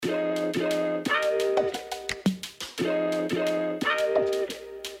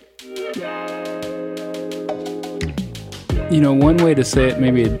One way to say it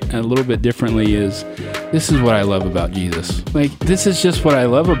maybe a little bit differently is, this is what I love about Jesus. Like, this is just what I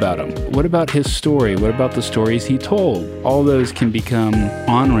love about him. What about his story? What about the stories he told? All those can become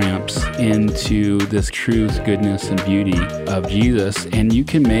on-ramps into this truth, goodness, and beauty of Jesus. And you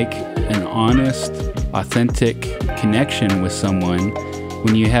can make an honest, authentic connection with someone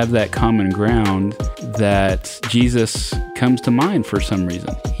when you have that common ground that Jesus comes to mind for some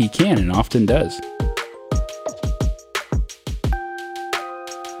reason. He can and often does.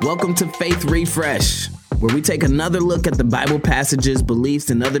 Welcome to Faith Refresh, where we take another look at the Bible passages,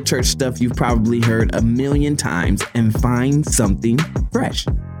 beliefs, and other church stuff you've probably heard a million times and find something fresh.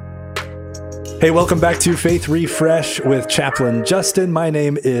 Hey, welcome back to Faith Refresh with Chaplain Justin. My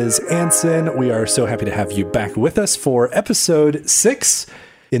name is Anson. We are so happy to have you back with us for episode 6,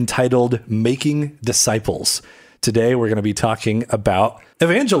 entitled Making Disciples. Today, we're going to be talking about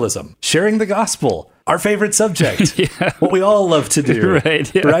evangelism, sharing the gospel, our favorite subject, what we all love to do,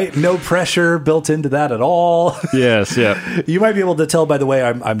 right? No pressure built into that at all. Yes, yeah. You might be able to tell by the way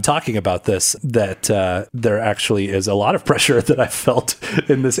I'm talking about this that there actually is a lot of pressure that I felt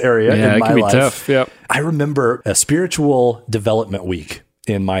in this area in my life. Yeah, it can be tough. Yep. I remember a spiritual development week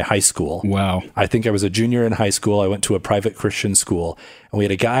in my high school. Wow. I think I was a junior in high school. I went to a private Christian school, and we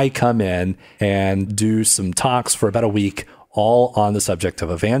had a guy come in and do some talks for about a week, all on the subject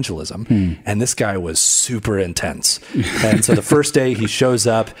of evangelism. And this guy was super intense. And so the first day he shows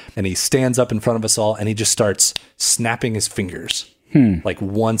up and he stands up in front of us all and he just starts snapping his fingers like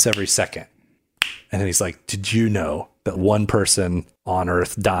once every second. And then he's like, did you know that one person on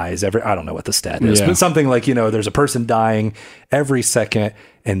earth dies I don't know what the stat is, but something like, there's a person dying every second.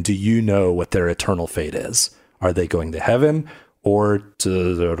 And do you know what their eternal fate is? Are they going to heaven or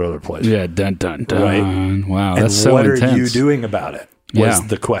to the other place? Yeah, dun, dun, dun. Right? Wow, and that's so intense. What are you doing about it? Was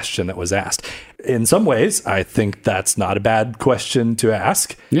the question that was asked. In some ways, I think that's not a bad question to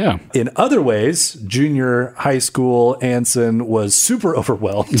ask. Yeah. In other ways, junior high school Anson was super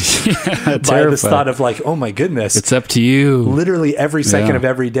overwhelmed by this thought of like, oh my goodness. It's up to you. Literally every second of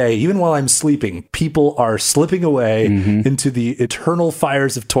every day, even while I'm sleeping, people are slipping away into the eternal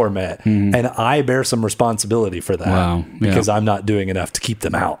fires of torment. And I bear some responsibility for that. Wow. Because I'm not doing enough to keep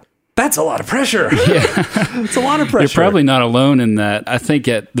them out. That's a lot of pressure. It's a lot of pressure. You're probably not alone in that. I think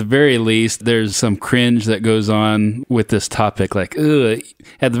at the very least, there's some cringe that goes on with this topic. Like,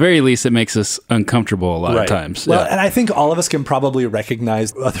 at the very least, it makes us uncomfortable a lot of times. Well, and I think all of us can probably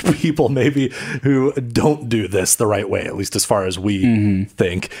recognize other people maybe who don't do this the right way, at least as far as we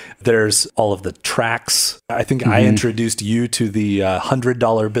think. There's all of the tracts. I think I introduced you to the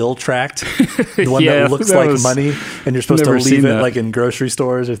 $100 bill tract, the one that looks like money, and you're supposed to leave it like in grocery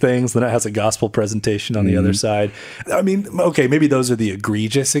stores or things. Then it has a gospel presentation on the other side. I mean, okay, maybe those are the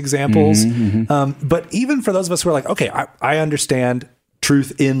egregious examples. But even for those of us who are like, okay, I understand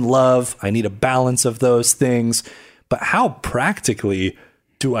truth in love. I need a balance of those things. But how practically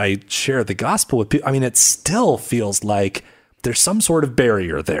do I share the gospel with people? I mean, it still feels like there's some sort of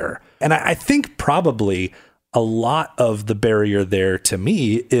barrier there. And I think probably a lot of the barrier there to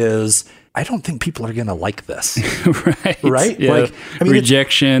me is I don't think people are going to like this. Right? Yeah. Like, I mean,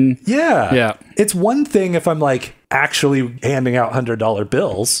 rejection. Yeah. It's one thing if I'm like actually handing out $100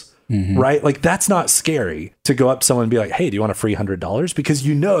 bills, right? Like that's not scary to go up to someone and be like, hey, do you want a free $100? Because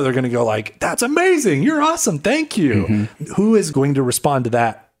they're going to go like, that's amazing. You're awesome. Thank you. Who is going to respond to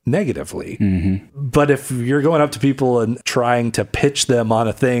that negatively? But if you're going up to people and trying to pitch them on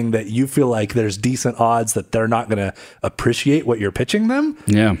a thing that you feel like there's decent odds that they're not going to appreciate what you're pitching them,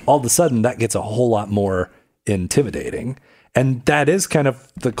 all of a sudden that gets a whole lot more intimidating. And that is kind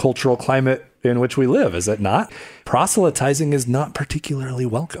of the cultural climate in which we live, is it not? Proselytizing is not particularly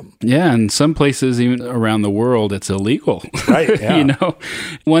welcome. Yeah, in some places, even around the world, it's illegal. Right, yeah.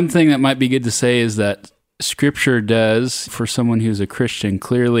 One thing that might be good to say is that Scripture does, for someone who's a Christian,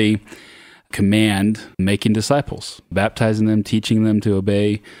 clearly command making disciples, baptizing them, teaching them to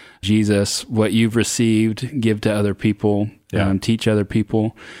obey Jesus. What you've received, give to other people, teach other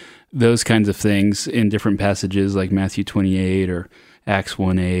people. Those kinds of things in different passages like Matthew 28 or Acts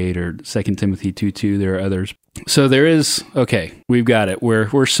 1:8 or 2 Timothy 2:2. There are others. So there is, we've got it.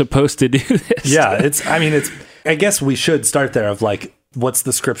 We're supposed to do this. Yeah, I guess we should start there of like, what's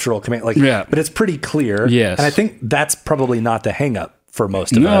the scriptural command? But it's pretty clear. Yes. And I think that's probably not the hang up for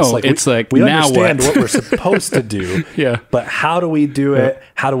most of us. Like, we now understand what we're supposed to do. But how do we do it?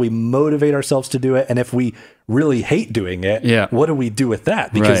 How do we motivate ourselves to do it? And if we really hate doing it, what do we do with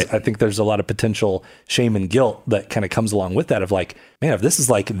that? Because I think there's a lot of potential shame and guilt that kind of comes along with that of like, man, if this is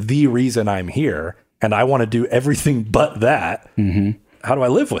like the reason I'm here and I want to do everything but that, how do I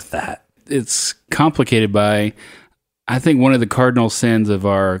live with that? It's complicated by I think one of the cardinal sins of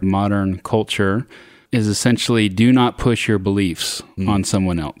our modern culture is essentially do not push your beliefs on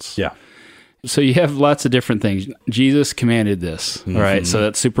someone else. Yeah. So you have lots of different things. Jesus commanded this, all right? So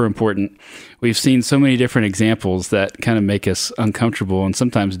that's super important. We've seen so many different examples that kind of make us uncomfortable and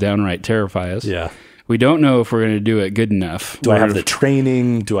sometimes downright terrify us. Yeah. We don't know if we're going to do it good enough. Do I have the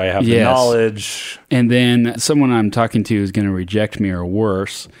training? Do I have the knowledge? And then someone I'm talking to is going to reject me or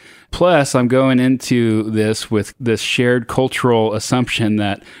worse. Plus, I'm going into this with this shared cultural assumption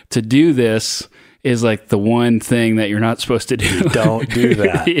that to do this is like the one thing that you're not supposed to do. Don't do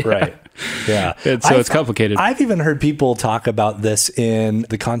that. Right. Yeah. And so it's complicated. I've even heard people talk about this in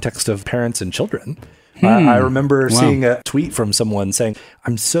the context of parents and children. I remember seeing a tweet from someone saying,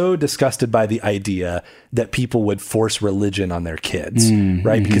 I'm so disgusted by the idea that people would force religion on their kids,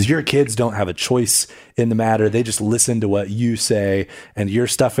 right? Because your kids don't have a choice in the matter. They just listen to what you say, and you're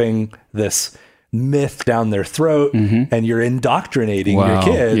stuffing this myth down their throat and you're indoctrinating your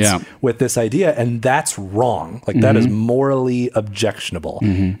kids with this idea. And that's wrong. Like that is morally objectionable.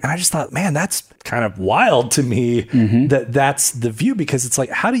 And I just thought, man, that's kind of wild to me that that's the view, because it's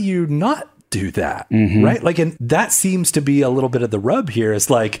like, how do you not do that? Right? Like, and that seems to be a little bit of the rub here is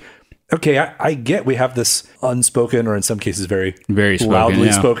like, okay, I get we have this unspoken, or in some cases very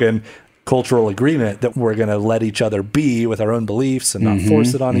loudly spoken cultural agreement that we're going to let each other be with our own beliefs and not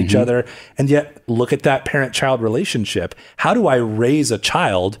force it on each other. And yet look at that parent-child relationship. How do I raise a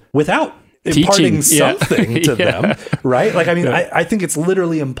child without imparting something to them? Right? Like, I mean, I think it's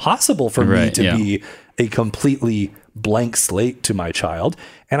literally impossible for me to be a completely blank slate to my child.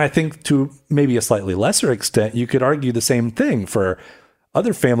 And I think to maybe a slightly lesser extent, you could argue the same thing for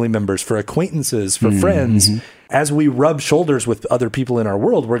other family members, for acquaintances, for friends. As we rub shoulders with other people in our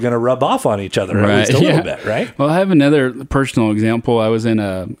world, we're going to rub off on each other at least a little bit, right? Well, I have another personal example. I was in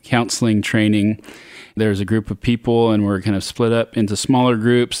a counseling training. There's a group of people, and we're kind of split up into smaller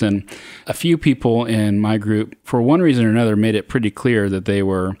groups. And a few people in my group, for one reason or another, made it pretty clear that they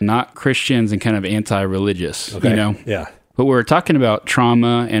were not Christians and kind of anti-religious, you know? Yeah. But we're talking about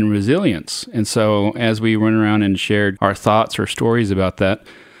trauma and resilience. And so as we went around and shared our thoughts or stories about that,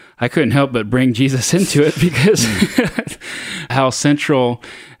 I couldn't help but bring Jesus into it, because how central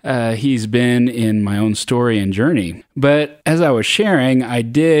he's been in my own story and journey. But as I was sharing, I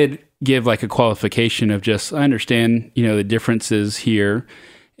did give like a qualification of just, I understand, you know, the differences here.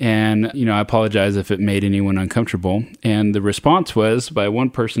 And, you know, I apologize if it made anyone uncomfortable. And the response was, by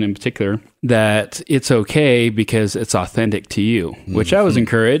one person in particular, that it's okay because it's authentic to you, which I was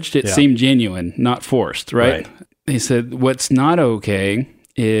encouraged. It seemed genuine, not forced, right? He said, what's not okay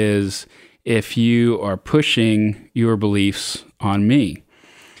is if you are pushing your beliefs on me.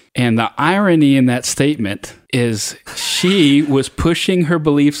 And the irony in that statement is she was pushing her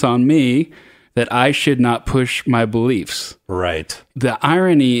beliefs on me that I should not push my beliefs. Right. The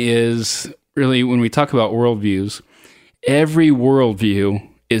irony is really, when we talk about worldviews, every worldview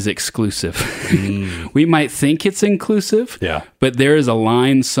is exclusive. We might think it's inclusive, but there is a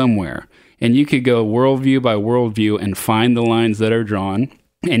line somewhere. And you could go worldview by worldview and find the lines that are drawn.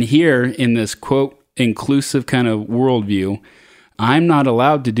 And here in this, quote, inclusive kind of worldview, I'm not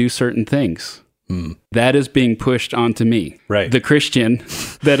allowed to do certain things. That is being pushed onto me, right? The Christian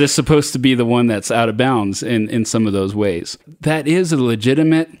that is supposed to be the one that's out of bounds in some of those ways. That is a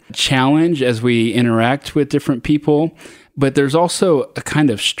legitimate challenge as we interact with different people, but there's also a kind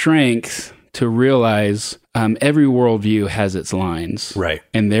of strength to realize every worldview has its lines. Right.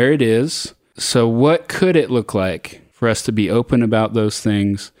 And there it is. So what could it look like for us to be open about those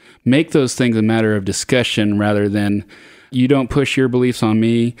things, make those things a matter of discussion rather than you don't push your beliefs on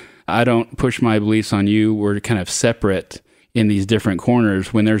me, I don't push my beliefs on you. We're kind of separate in these different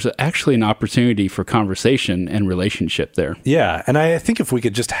corners when there's actually an opportunity for conversation and relationship there. Yeah. And I think if we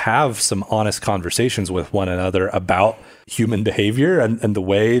could just have some honest conversations with one another about human behavior and the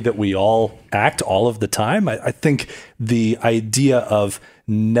way that we all act all of the time, I think the idea of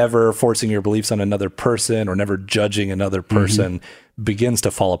never forcing your beliefs on another person or never judging another person begins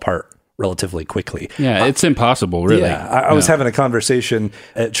to fall apart relatively quickly. Yeah, it's impossible, really. Yeah, I was having a conversation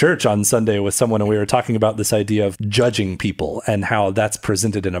at church on Sunday with someone, and we were talking about this idea of judging people and how that's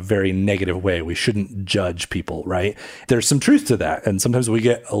presented in a very negative way. We shouldn't judge people, right? There's some truth to that, and sometimes we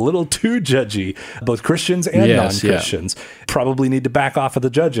get a little too judgy, both Christians and non-Christians. Probably need to back off of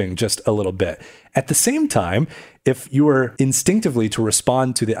the judging just a little bit. At the same time, if you were instinctively to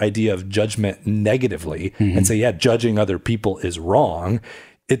respond to the idea of judgment negatively and say, yeah, judging other people is wrong,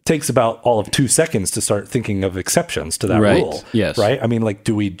 it takes about all of 2 seconds to start thinking of exceptions to that rule. Yes. Right? I mean, like,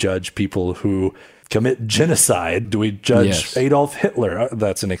 do we judge people who commit genocide? Do we judge Adolf Hitler?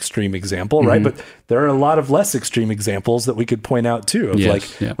 That's an extreme example, right? But there are a lot of less extreme examples that we could point out too. Of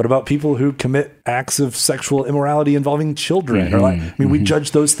what about people who commit acts of sexual immorality involving children? Or we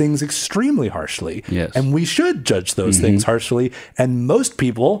judge those things extremely harshly. Yes. And we should judge those things harshly. And most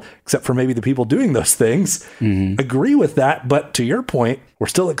people, except for maybe the people doing those things, agree with that. But to your point, we're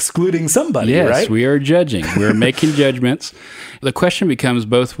still excluding somebody, right? Yes, we are judging. We're making judgments. The question becomes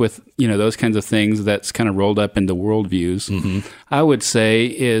both with, those kinds of things that's kind of rolled up into worldviews. I would say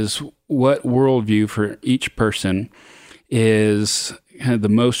is what worldview for each person is kind of the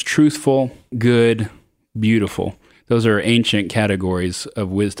most truthful, good, beautiful. Those are ancient categories of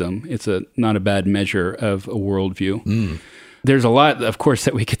wisdom. It's not a bad measure of a worldview. There's a lot, of course,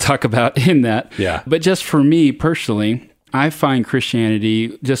 that we could talk about in that. Yeah. But just for me personally, I find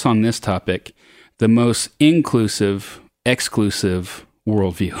Christianity, just on this topic, the most inclusive, exclusive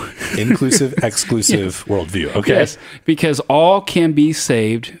worldview. Inclusive, exclusive worldview. Okay. Yes, because all can be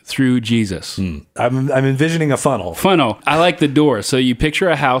saved through Jesus. I'm envisioning a funnel. I like the door. So you picture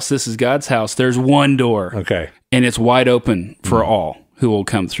a house. This is God's house. There's one door. Okay. And it's wide open for all who will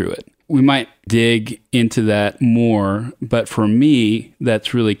come through it. We might dig into that more, but for me,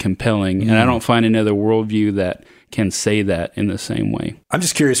 that's really compelling. And I don't find another worldview that can say that in the same way. I'm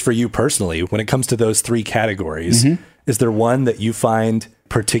just curious for you personally, when it comes to those three categories, is there one that you find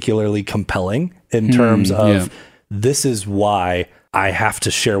particularly compelling in terms of this is why I have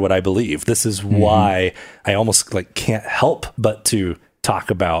to share what I believe. This is why I almost can't help but to talk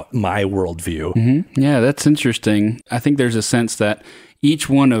about my worldview. Yeah, that's interesting. I think there's a sense that each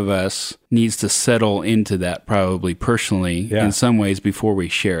one of us needs to settle into that probably personally in some ways before we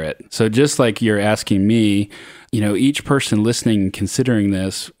share it. So just like you're asking me, each person listening and considering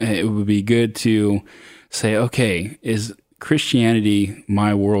this, it would be good to say, okay, is Christianity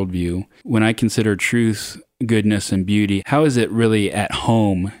my worldview? When I consider truth, goodness, and beauty, how is it really at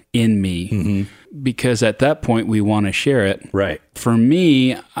home in me? Because at that point, we want to share it. Right. For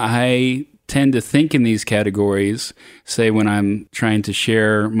me, I tend to think in these categories, say when I'm trying to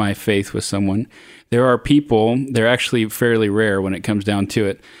share my faith with someone. There are people, they're actually fairly rare when it comes down to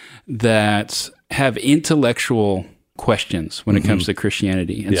it, that have intellectual questions when it comes to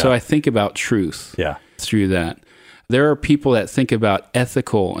Christianity. And so I think about truth through that. There are people that think about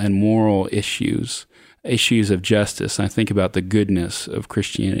ethical and moral issues of justice. I think about the goodness of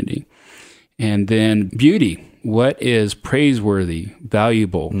Christianity. And then beauty. What is praiseworthy,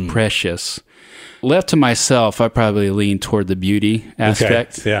 valuable, precious? Left to myself, I probably lean toward the beauty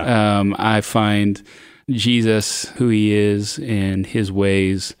aspect. Okay. Yeah. I find Jesus, who he is, and his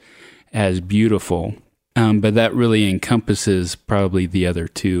ways as beautiful. But that really encompasses probably the other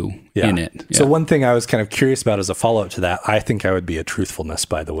two in it. Yeah. So one thing I was kind of curious about as a follow-up to that, I think I would be a truthfulness,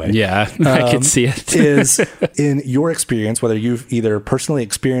 by the way. Yeah, I could see it. Is in your experience, whether you've either personally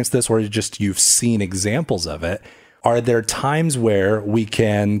experienced this or just you've seen examples of it, are there times where we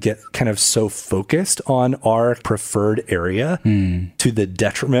can get kind of so focused on our preferred area to the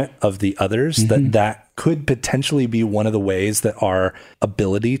detriment of the others that could potentially be one of the ways that our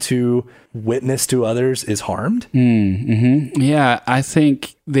ability to witness to others is harmed? Yeah, I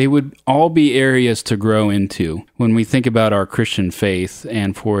think they would all be areas to grow into when we think about our Christian faith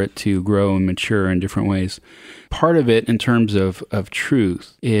and for it to grow and mature in different ways. Part of it in terms of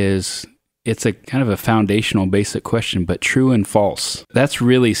truth is it's a kind of a foundational basic question, but true and false. That's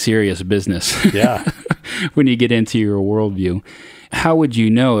really serious business. Yeah. When you get into your worldview, how would you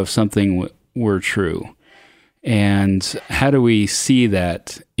know if something were true? And how do we see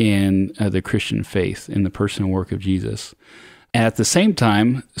that in the Christian faith, in the person and work of Jesus? At the same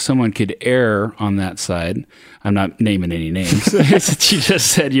time, someone could err on that side. I'm not naming any names. You just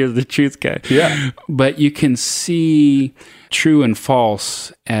said you're the truth guy. Yeah. But you can see true and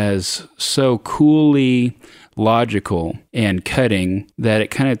false as so coolly logical and cutting that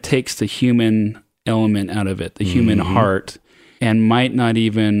it kind of takes the human element out of it, the human heart, and might not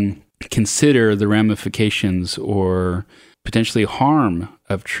even consider the ramifications or potentially harm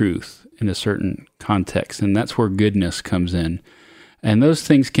of truth in a certain context. And that's where goodness comes in. And those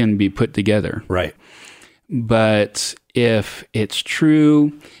things can be put together. Right. But if it's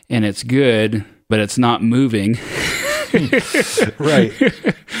true and it's good, but it's not moving. Right.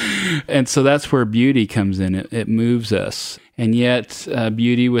 And so that's where beauty comes in. It moves us. And yet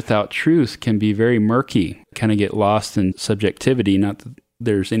beauty without truth can be very murky, kind of get lost in subjectivity. Not that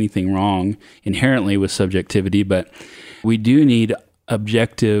there's anything wrong inherently with subjectivity, but we do need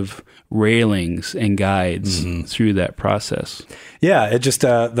objective railings and guides through that process. Yeah, it just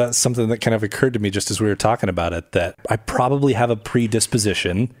that's something that kind of occurred to me just as we were talking about it, that I probably have a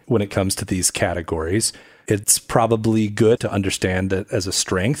predisposition when it comes to these categories It's probably good to understand it as a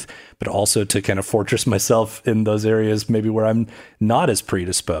strength, but also to kind of fortress myself in those areas maybe where I'm not as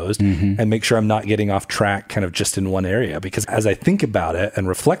predisposed and make sure I'm not getting off track kind of just in one area. Because as I think about it and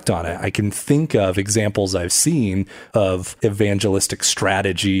reflect on it, I can think of examples I've seen of evangelistic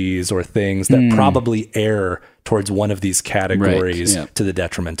strategies or things that probably err towards one of these categories to the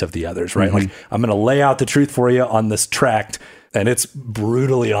detriment of the others, right? Like, I'm going to lay out the truth for you on this tract, and it's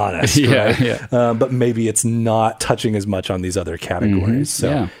brutally honest, right? But maybe it's not touching as much on these other categories.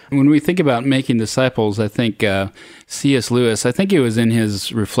 When we think about making disciples, I think C.S. Lewis, I think it was in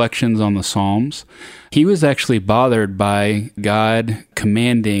his reflections on the Psalms, he was actually bothered by God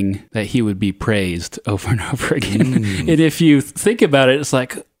commanding that he would be praised over and over again. And if you think about it, it's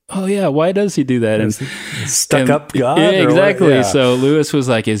like, oh yeah, why does he do that? And stuck up God? Yeah, exactly. So Lewis was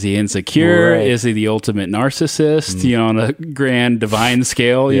like, is he insecure? Right. Is he the ultimate narcissist, on a grand divine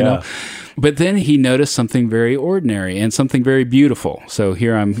scale, you know? But then he noticed something very ordinary and something very beautiful. So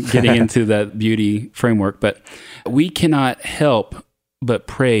here I'm getting into that beauty framework, but we cannot help but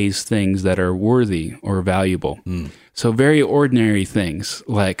praise things that are worthy or valuable. So very ordinary things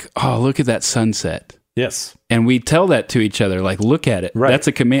like, oh, look at that sunset. Yes. And we tell that to each other, like, look at it. Right. That's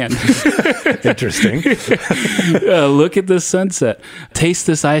a command. Interesting. Look at this sunset. Taste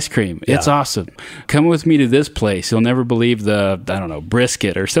this ice cream. It's awesome. Come with me to this place. You'll never believe the,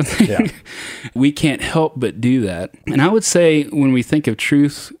 brisket or something. We can't help but do that. And I would say when we think of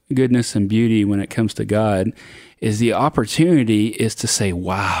truth, goodness, and beauty when it comes to God, is the opportunity is to say,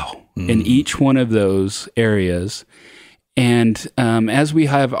 wow, in each one of those areas. And as we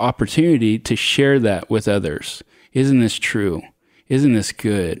have opportunity to share that with others, isn't this true? Isn't this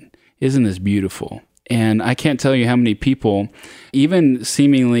good? Isn't this beautiful? And I can't tell you how many people, even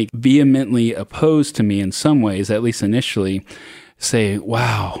seemingly vehemently opposed to me in some ways, at least initially, say,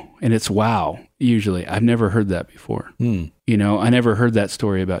 wow. And it's wow, usually. I've never heard that before. I never heard that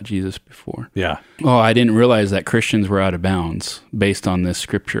story about Jesus before. Yeah. Oh, I didn't realize that Christians were out of bounds based on this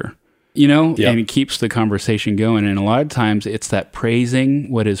scripture. And it keeps the conversation going. And a lot of times it's that praising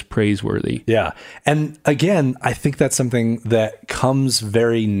what is praiseworthy. Yeah. And again, I think that's something that comes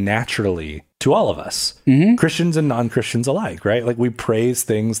very naturally to all of us, Christians and non-Christians alike, right? Like, we praise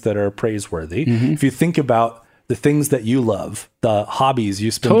things that are praiseworthy. If you think about the things that you love, the hobbies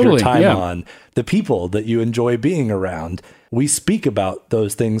you spend your time on, the people that you enjoy being around, we speak about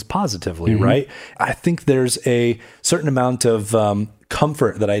those things positively, right? I think there's a certain amount of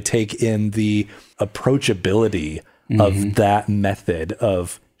comfort that I take in the approachability of that method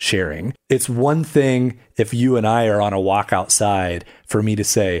of sharing. It's one thing if you and I are on a walk outside for me to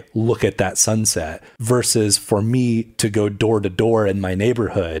say, look at that sunset, versus for me to go door to door in my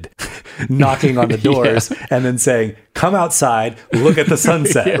neighborhood, knocking on the doors and then saying, come outside, look at the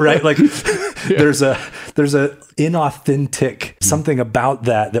sunset, right? Like there's a inauthentic something about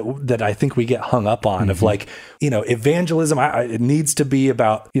that I think we get hung up on of like, evangelism. It needs to be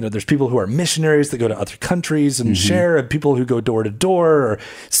about, there's people who are missionaries that go to other countries and share, and people who go door to door or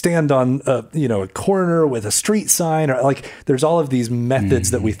stand on a corner with a street sign, or like there's all of these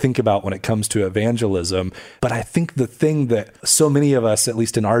methods that we think about when it comes to evangelism. But I think the thing that so many of us, at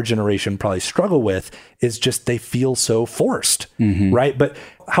least in our generation, probably struggle with is just they feel so forced, right? But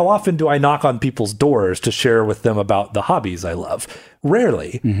how often do I knock on people's doors to share with them about the hobbies I love?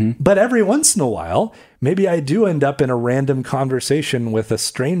 Rarely, but every once in a while, maybe I do end up in a random conversation with a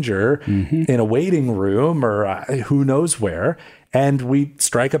stranger in a waiting room or who knows where, and we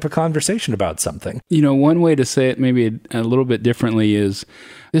strike up a conversation about something. One way to say it maybe a little bit differently is,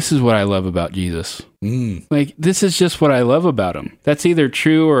 this is what I love about Jesus. Like, this is just what I love about him. That's either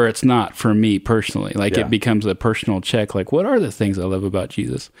true or it's not for me personally. Like, it becomes a personal check. Like, what are the things I love about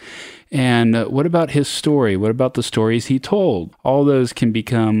Jesus? And what about his story? What about the stories he told? All those can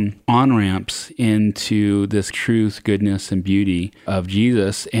become on-ramps into this truth, goodness, and beauty of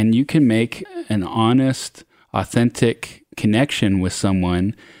Jesus. And you can make an honest, authentic connection with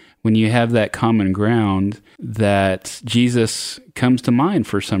someone when you have that common ground that Jesus comes to mind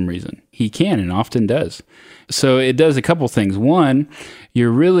for some reason. He can and often does. So it does a couple things. One,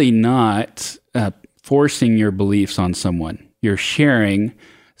 you're really not forcing your beliefs on someone. You're sharing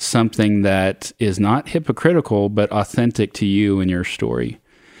something that is not hypocritical, but authentic to you and your story.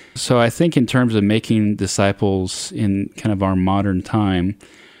 So I think in terms of making disciples in kind of our modern time,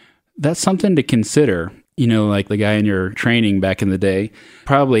 that's something to consider. Like the guy in your training back in the day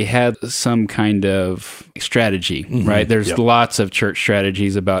probably had some kind of strategy, right? There's lots of church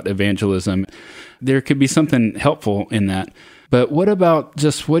strategies about evangelism. There could be something helpful in that. But what about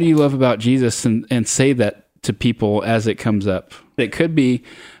just what do you love about Jesus and say that to people as it comes up. It could be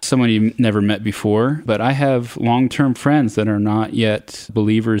someone you've never met before, but I have long-term friends that are not yet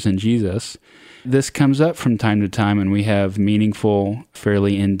believers in Jesus. This comes up from time to time, and we have meaningful,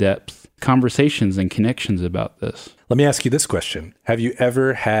 fairly in-depth conversations and connections about this. Let me ask you this question. Have you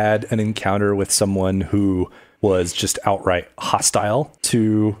ever had an encounter with someone who was just outright hostile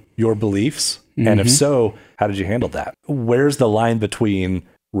to your beliefs? And if so, how did you handle that? Where's the line between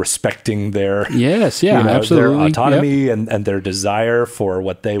respecting their absolutely. their autonomy and their desire for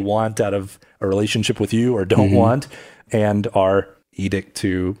what they want out of a relationship with you or don't want, and our edict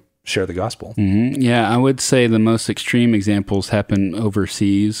to share the gospel? Yeah, I would say the most extreme examples happen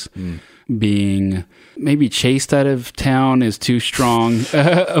overseas. Being maybe chased out of town is too strong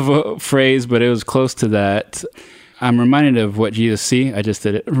of a phrase, but it was close to that. I'm reminded of what Jesus, I just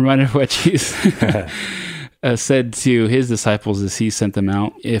did it. I'm reminded of what Jesus said to his disciples as he sent them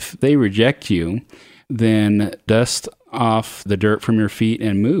out. If they reject you, then dust off the dirt from your feet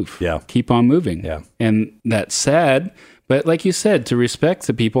and move. Yeah. Keep on moving. Yeah. And that's sad. But like you said, to respect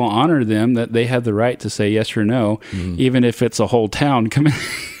the people, honor them, that they have the right to say yes or no, even if it's a whole town coming.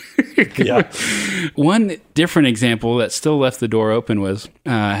 One different example that still left the door open was,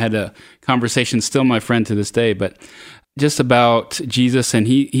 I had a conversation, still my friend to this day, but just about Jesus, and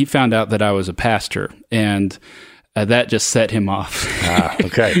he found out that I was a pastor, and that just set him off.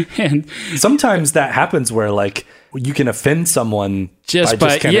 Okay. And sometimes that happens where like you can offend someone just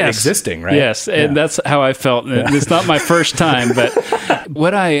by kind of existing, right? Yes, and that's how I felt. It's not my first time, but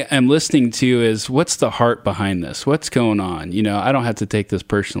what I am listening to is what's the heart behind this? What's going on? I don't have to take this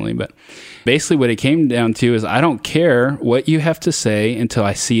personally, but basically what it came down to is I don't care what you have to say until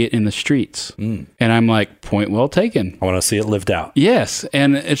I see it in the streets. And I'm like, point well taken. I want to see it lived out. Yes,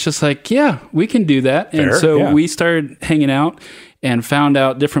 and it's just like, yeah, we can do that. Fair, and so we started hanging out and found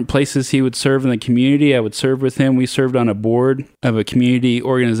out different places he would serve in the community. I would serve with him. We served on a board of a community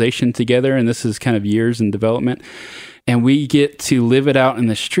organization together, and this is kind of years in development. And we get to live it out in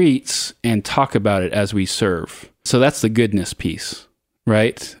the streets and talk about it as we serve. So that's the goodness piece,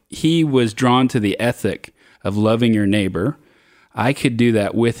 right? He was drawn to the ethic of loving your neighbor. I could do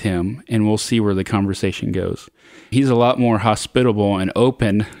that with him, and we'll see where the conversation goes. He's a lot more hospitable and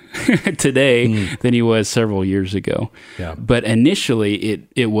open today than he was several years ago. Yeah. But initially,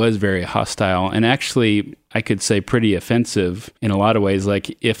 it was very hostile, and actually, I could say pretty offensive in a lot of ways.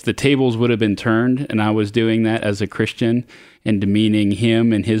 Like, if the tables would have been turned, and I was doing that as a Christian and demeaning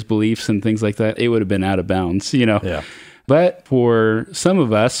him and his beliefs and things like that, it would have been out of bounds, Yeah. But for some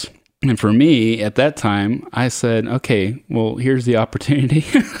of us, and for me, at that time, I said, okay, well, here's the opportunity.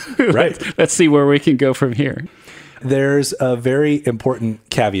 Right. Let's see where we can go from here. There's a very important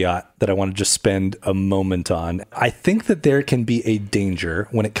caveat that I want to just spend a moment on. I think that there can be a danger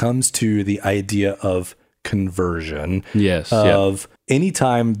when it comes to the idea of conversion. Yes. Of any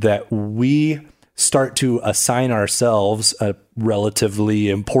time that we start to assign ourselves a relatively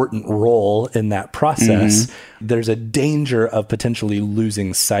important role in that process, there's a danger of potentially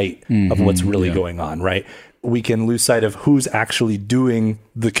losing sight of what's really going on, right? We can lose sight of who's actually doing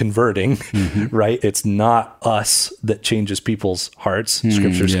the converting, right? It's not us that changes people's hearts.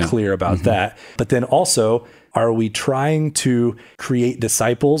 Scripture's clear about that. But then also, are we trying to create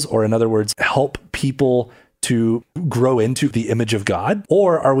disciples, or in other words, help people to grow into the image of God?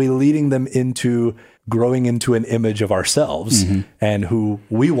 Or are we leading them into growing into an image of ourselves and who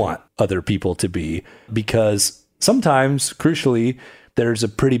we want other people to be? Because sometimes, crucially, there's a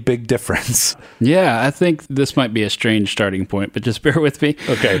pretty big difference. Yeah, I think this might be a strange starting point, but just bear with me.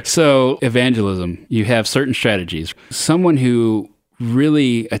 Okay. So evangelism, you have certain strategies. Someone who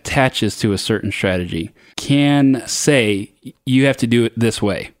really attaches to a certain strategy can say, you have to do it this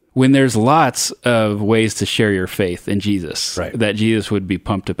way, when there's lots of ways to share your faith in Jesus, right, that Jesus would be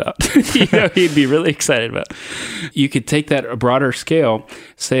pumped about. He'd be really excited about. You could take that a broader scale,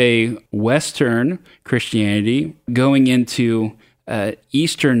 say Western Christianity going into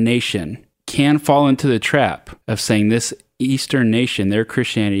Eastern nation can fall into the trap of saying this Eastern nation, their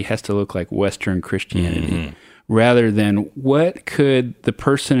Christianity has to look like Western Christianity, rather than what could the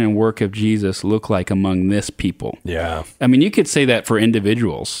person and work of Jesus look like among this people? Yeah. I mean, you could say that for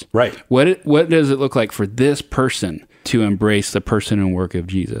individuals. Right. What does it look like for this person to embrace the person and work of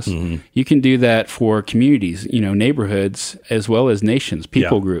Jesus? You can do that for communities, neighborhoods, as well as nations,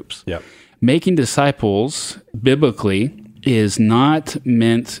 people groups. Yeah. Making disciples, biblically, is not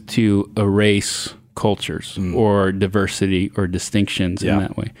meant to erase cultures or diversity or distinctions in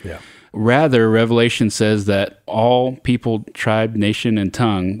that way. Yeah. Rather, Revelation says that all people, tribe, nation, and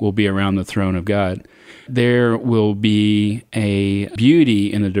tongue will be around the throne of God. there will be a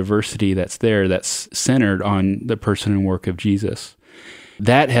beauty in the diversity that's there that's centered on the person and work of Jesus.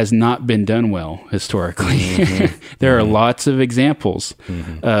 That has not been done well historically. There are lots of examples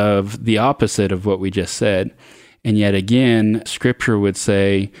of the opposite of what we just said. And yet again, Scripture would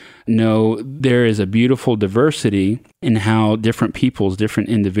say, no, there is a beautiful diversity in how different peoples, different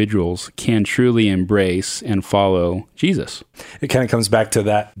individuals can truly embrace and follow Jesus. It kind of comes back to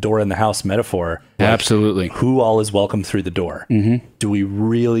that door in the house metaphor. Like, absolutely. Who all is welcome through the door? Do we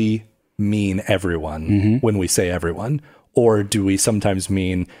really mean everyone when we say everyone? Or do we sometimes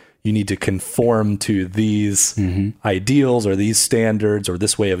mean you need to conform to these ideals or these standards or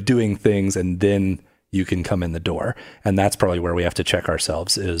this way of doing things, and then you can come in the door? And that's probably where we have to check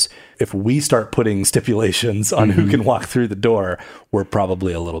ourselves, is if we start putting stipulations on who can walk through the door, we're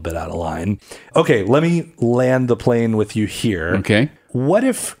probably a little bit out of line. Okay, let me land the plane with you here. Okay. What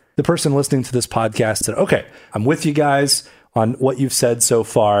if the person listening to this podcast said, okay, I'm with you guys on what you've said so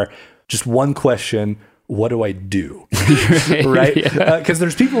far. Just one question. What do I do? Right? Because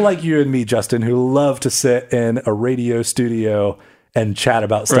there's people like you and me, Justin, who love to sit in a radio studio and chat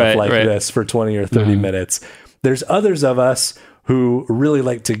about stuff like this for 20 or 30 minutes. There's others of us who really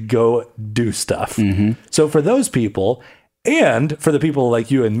like to go do stuff. So for those people, and for the people like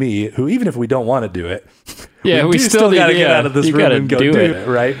you and me, who even if we don't want to do it, we still got to get out of this room and go do it,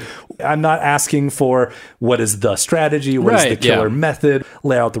 right? I'm not asking for what is the strategy, what is the killer method,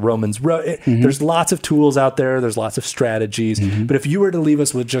 lay out the Romans road. There's lots of tools out there. There's lots of strategies. But if you were to leave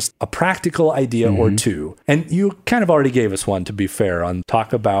us with just a practical idea or two, and you kind of already gave us one, to be fair, on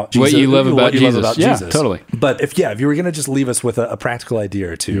talk about Jesus, what you love about Jesus. Yeah, Jesus. Totally. But if you were going to just leave us with a practical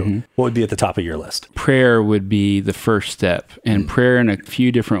idea or two, what would be at the top of your list? Prayer would be the first step, and prayer in a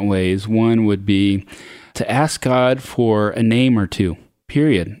few different ways. One would be to ask God for a name or two.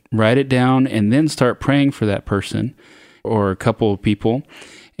 Period. Write it down and then start praying for that person or a couple of people,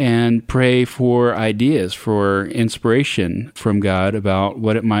 and pray for ideas, for inspiration from God about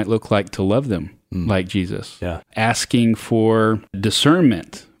what it might look like to love them like Jesus. Asking for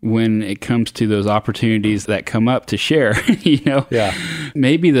discernment when it comes to those opportunities that come up to share,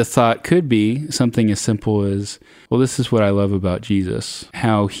 Maybe the thought could be something as simple as, well, this is what I love about Jesus,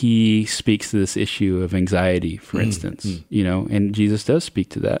 how he speaks to this issue of anxiety, for instance, and Jesus does speak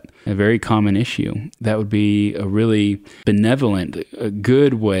to that, a very common issue. That would be a really benevolent, a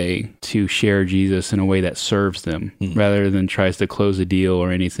good way to share Jesus in a way that serves them rather than tries to close a deal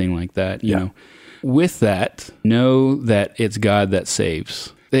or anything like that, you know. With that, know that it's God that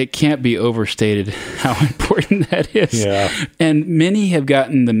saves. It can't be overstated how important that is. And many have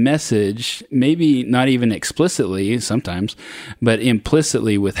gotten the message, maybe not even explicitly sometimes, but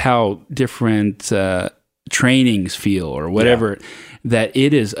implicitly with how different trainings feel or whatever, that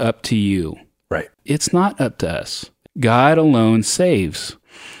it is up to you. Right. It's not up to us. God alone saves.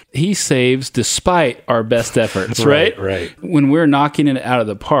 He saves despite our best efforts, right? Right. When we're knocking it out of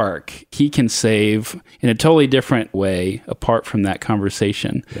the park, he can save in a totally different way apart from that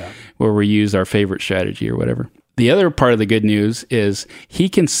conversation where we use our favorite strategy or whatever. The other part of the good news is he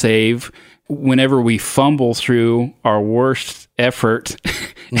can save whenever we fumble through our worst effort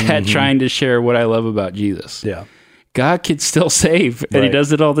at trying to share what I love about Jesus. God can still save, and he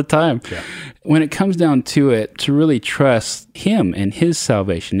does it all the time. When it comes down to it, to really trust him and his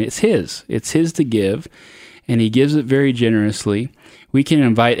salvation, it's his to give, and he gives it very generously. We can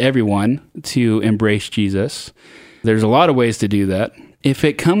invite everyone to embrace Jesus. There's a lot of ways to do that. If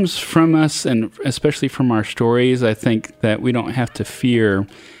it comes from us, and especially from our stories, I think that we don't have to fear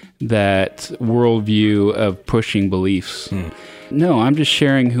that worldview of pushing beliefs. No, I'm just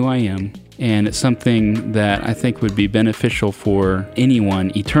sharing who I am. And it's something that I think would be beneficial for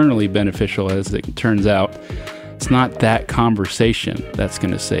anyone, eternally beneficial as it turns out. It's not that conversation that's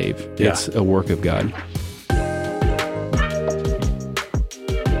going to save. It's a work of God.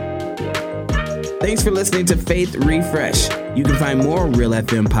 Thanks for listening to Faith Refresh. You can find more Real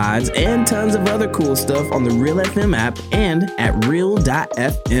FM pods and tons of other cool stuff on the Real FM app and at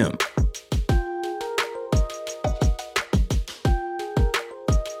real.fm.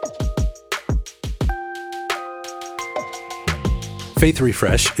 Faith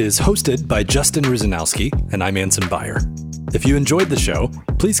Refresh is hosted by Justin Ruzanowski, and I'm Anson Beyer. If you enjoyed the show,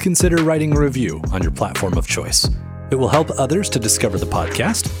 please consider writing a review on your platform of choice. It will help others to discover the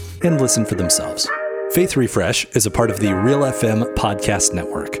podcast and listen for themselves. Faith Refresh is a part of the Real FM Podcast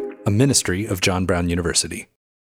Network, a ministry of John Brown University.